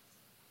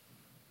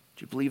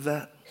 Do you believe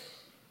that?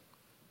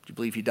 Do you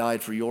believe he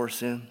died for your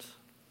sins?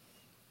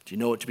 Do you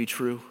know it to be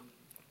true?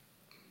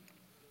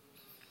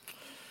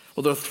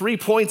 Well, there are 3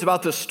 points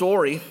about this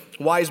story.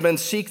 Wise men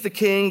seek the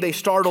king. They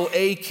startle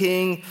a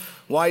king.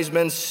 Wise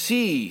men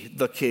see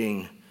the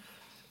king.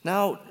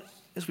 Now,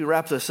 as we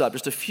wrap this up,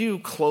 just a few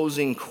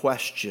closing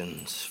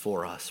questions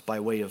for us by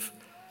way of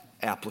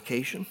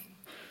application.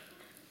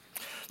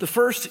 The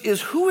first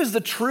is, who is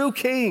the true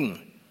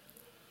king?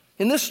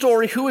 In this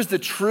story, who is the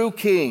true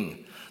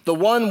king? The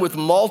one with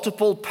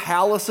multiple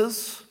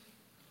palaces?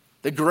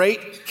 The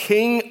great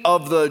king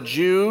of the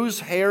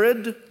Jews,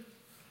 Herod?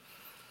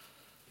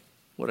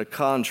 What a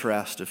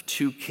contrast of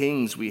 2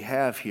 kings we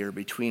have here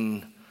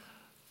between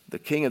the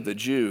king of the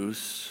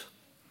Jews,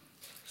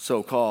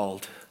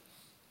 so-called,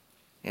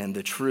 and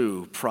the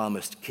true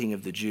promised king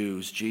of the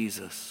Jews,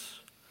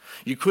 Jesus.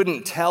 You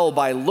couldn't tell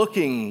by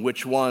looking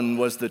which one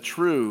was the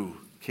true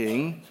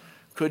king,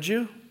 could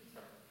you?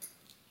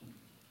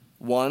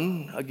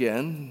 One,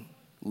 again,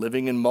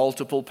 living in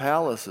multiple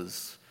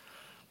palaces,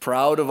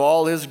 proud of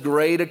all his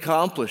great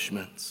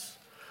accomplishments.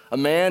 A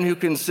man who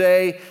can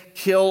say,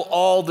 kill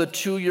all the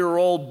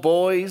 2-year-old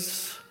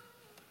boys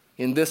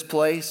in this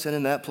place and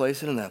in that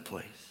place and in that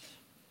place.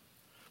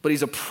 But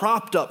he's a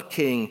propped up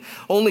king,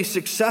 only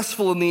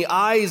successful in the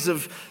eyes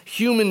of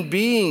human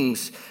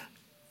beings.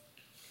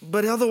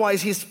 But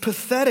otherwise he's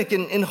pathetic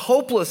and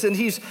hopeless, and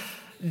he's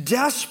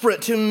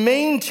desperate to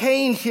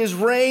maintain his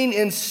reign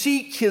and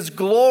seek his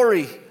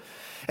glory.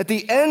 At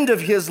the end of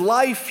his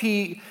life,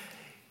 he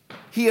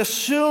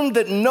assumed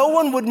that no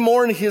one would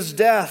mourn his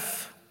death.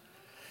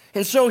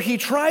 And so he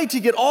tried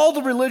to get all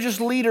the religious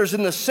leaders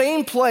in the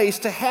same place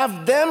to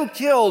have them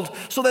killed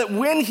so that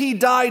when he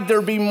died,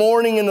 there'd be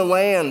mourning in the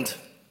land.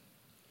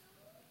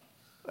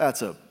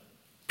 That's a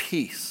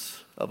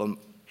piece of a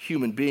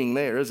human being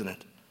there, isn't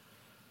it?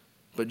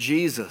 But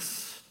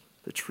Jesus,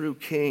 the true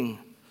king,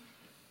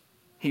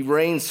 he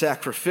reigns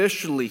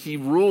sacrificially, he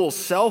rules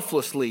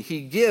selflessly,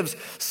 he gives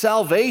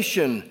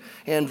salvation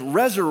and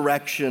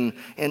resurrection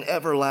and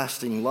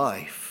everlasting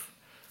life.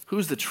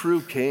 Who's the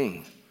true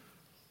king?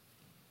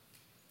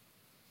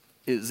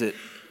 Is it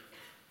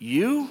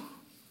you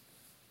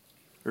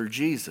or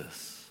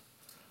Jesus?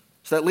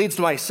 So that leads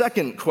to my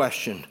second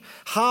question.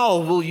 How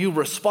will you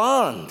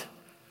respond?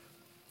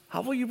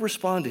 How will you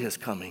respond to his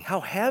coming?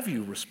 How have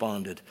you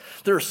responded?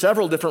 There are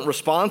several different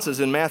responses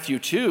in Matthew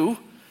 2.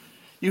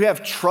 You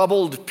have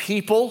troubled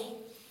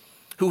people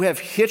who have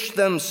hitched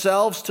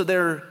themselves to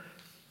their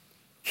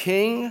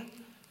king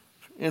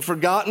and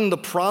forgotten the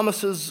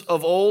promises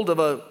of old of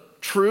a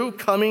true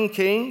coming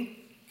king.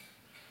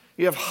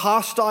 You have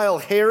hostile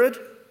Herod.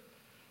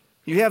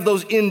 You have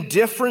those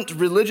indifferent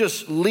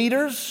religious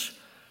leaders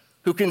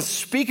who can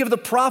speak of the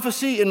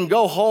prophecy and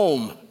go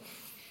home.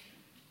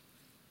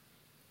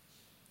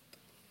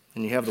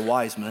 And you have the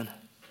wise men.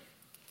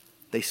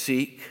 They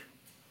seek,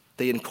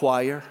 they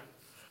inquire,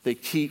 they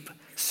keep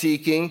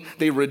seeking,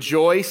 they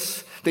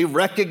rejoice, they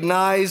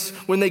recognize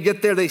when they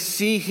get there, they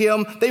see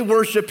him, they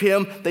worship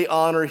him, they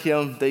honor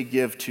him, they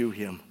give to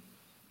him.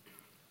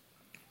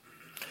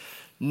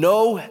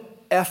 No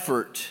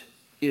effort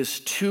is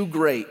too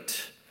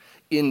great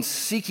in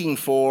seeking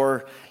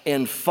for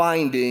and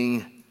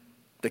finding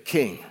the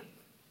king.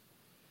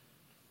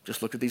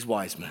 Just look at these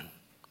wise men.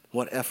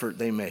 What effort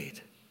they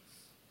made.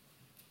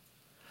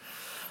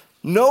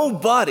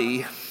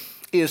 Nobody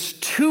is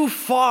too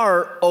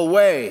far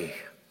away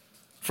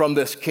from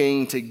this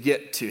king to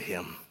get to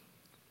him.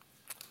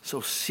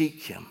 So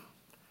seek him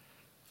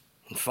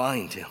and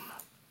find him.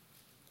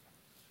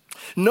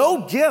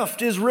 No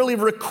gift is really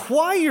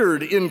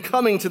required in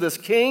coming to this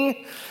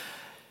king,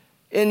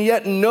 and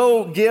yet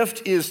no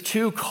gift is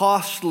too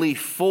costly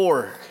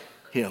for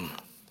him.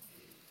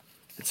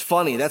 It's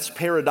funny, that's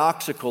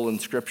paradoxical in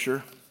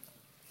Scripture.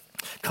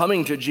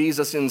 Coming to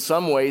Jesus in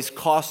some ways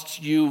costs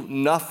you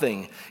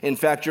nothing. In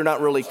fact, you're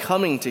not really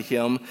coming to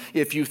him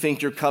if you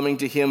think you're coming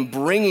to him,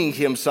 bringing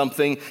him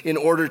something in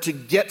order to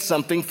get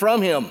something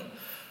from him.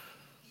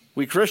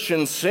 We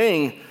Christians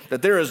sing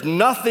that there is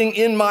nothing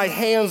in my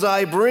hands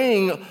I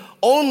bring,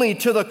 only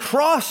to the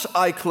cross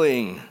I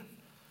cling.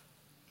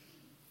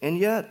 And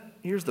yet,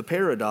 here's the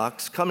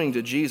paradox, coming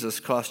to Jesus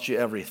costs you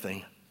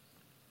everything.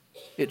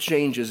 It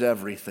changes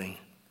everything.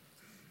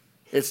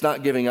 It's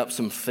not giving up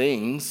some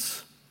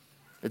things.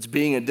 It's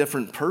being a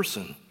different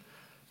person,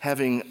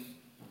 having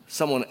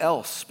someone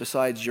else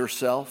besides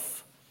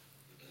yourself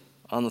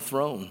on the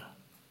throne.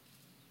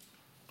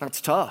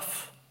 That's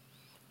tough.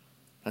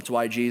 That's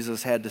why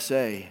Jesus had to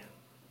say,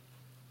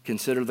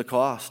 consider the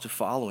cost of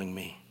following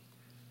me.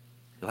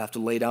 You'll have to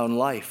lay down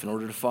life in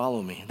order to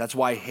follow me. That's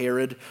why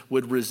Herod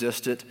would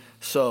resist it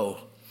so.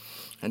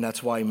 And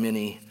that's why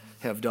many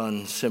have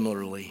done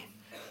similarly,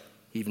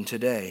 even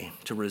today,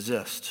 to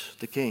resist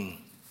the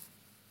king.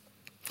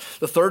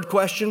 The third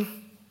question,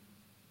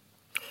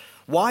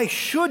 why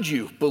should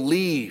you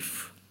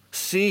believe,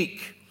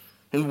 seek,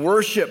 and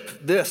worship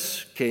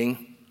this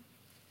king?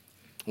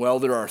 Well,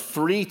 there are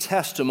 3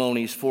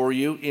 testimonies for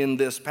you in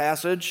this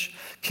passage.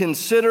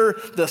 Consider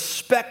the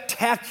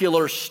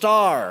spectacular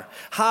star.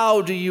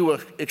 How do you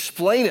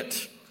explain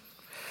it?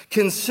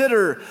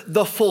 Consider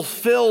the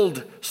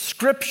fulfilled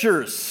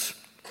scriptures.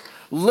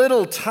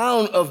 Little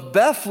town of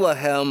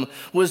Bethlehem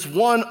was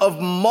one of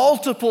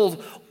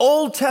multiple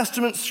Old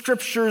Testament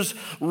scriptures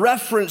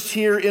referenced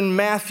here in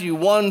Matthew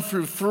 1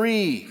 through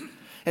 3.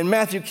 And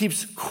Matthew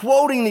keeps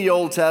quoting the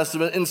Old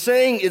Testament and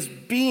saying it's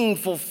being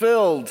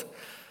fulfilled.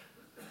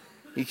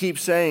 He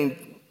keeps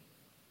saying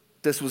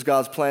this was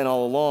God's plan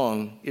all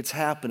along. It's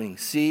happening.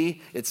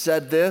 See, it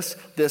said this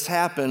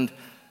happened.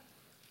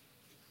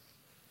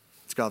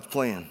 It's God's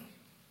plan.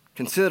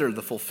 Consider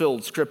the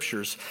fulfilled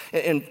scriptures.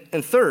 And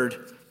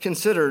third,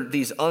 consider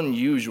these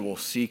unusual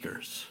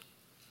seekers.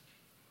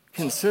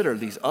 Consider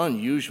these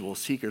unusual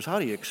seekers. How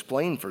do you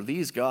explain for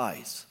these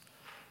guys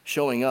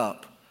showing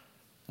up,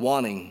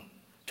 wanting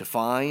to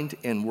find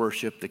and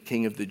worship the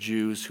King of the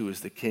Jews, who is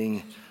the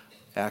King,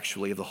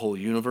 actually, of the whole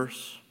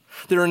universe?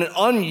 They're an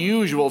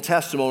unusual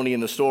testimony in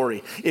the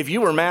story. If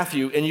you were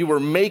Matthew and you were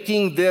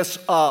making this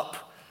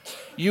up,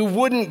 you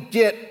wouldn't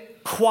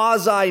get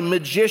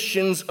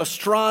quasi-magicians,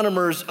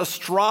 astronomers,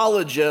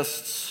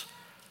 astrologists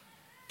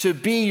to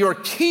be your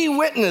key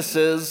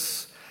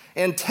witnesses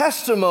and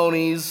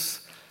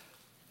testimonies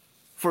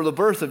for the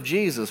birth of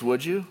Jesus,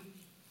 would you?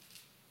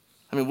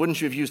 I mean,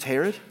 wouldn't you have used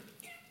Herod,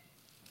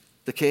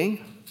 the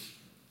king,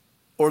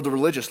 or the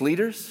religious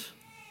leaders?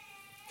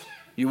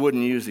 You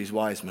wouldn't use these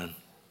wise men.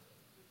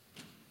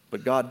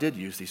 But God did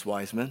use these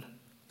wise men,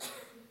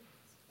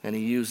 and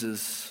he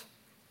uses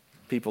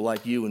people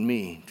like you and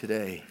me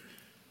today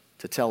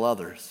to tell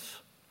others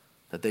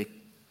that they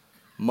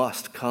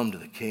must come to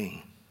the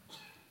King.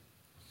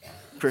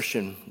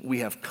 Christian, we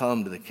have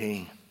come to the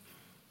King.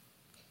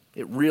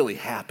 It really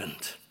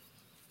happened.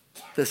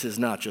 This is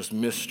not just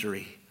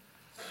mystery.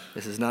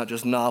 This is not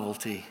just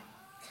novelty.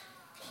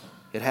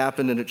 It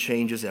happened and it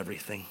changes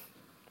everything.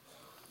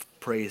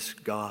 Praise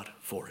God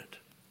for it.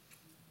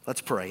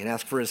 Let's pray and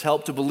ask for his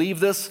help to believe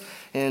this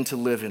and to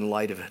live in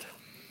light of it.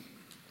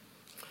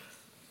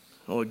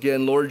 Oh,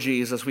 again, Lord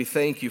Jesus, we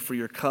thank you for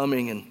your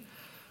coming, and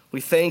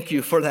we thank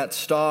you for that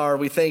star.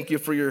 We thank you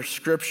for your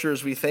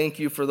scriptures. We thank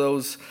you for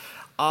those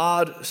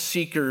odd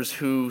seekers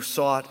who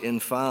sought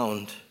and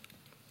found.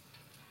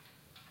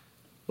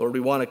 Lord, we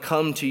want to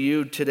come to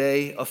you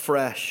today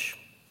afresh,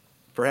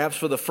 perhaps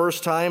for the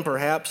first time,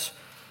 perhaps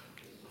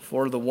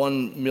for the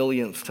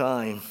 1,000,000th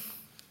time.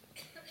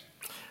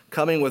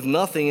 Coming with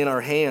nothing in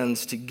our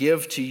hands to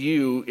give to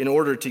you in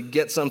order to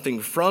get something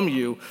from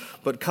you,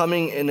 but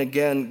coming and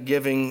again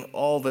giving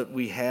all that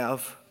we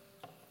have.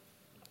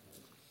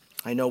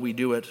 I know we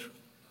do it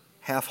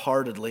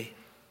half-heartedly.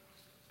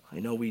 I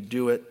know we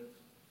do it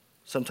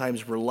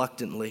sometimes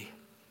reluctantly.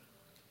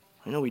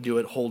 I know we do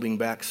it holding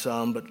back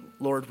some, but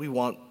Lord, we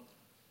want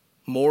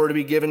more to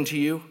be given to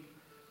you,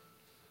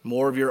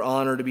 more of your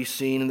honor to be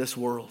seen in this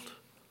world.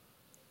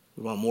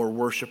 We want more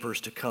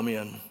worshipers to come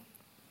in.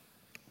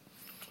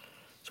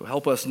 So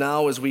help us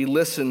now as we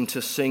listen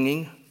to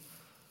singing,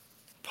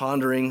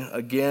 pondering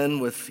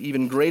again with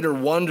even greater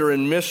wonder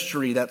and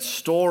mystery that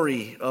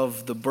story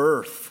of the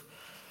birth,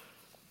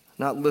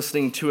 not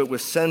listening to it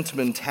with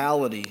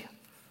sentimentality,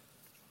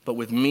 but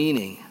with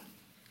meaning,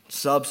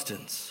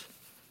 substance.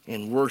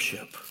 and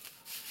worship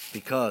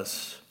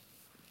because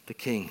the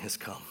King has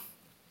come.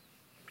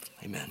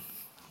 Amen.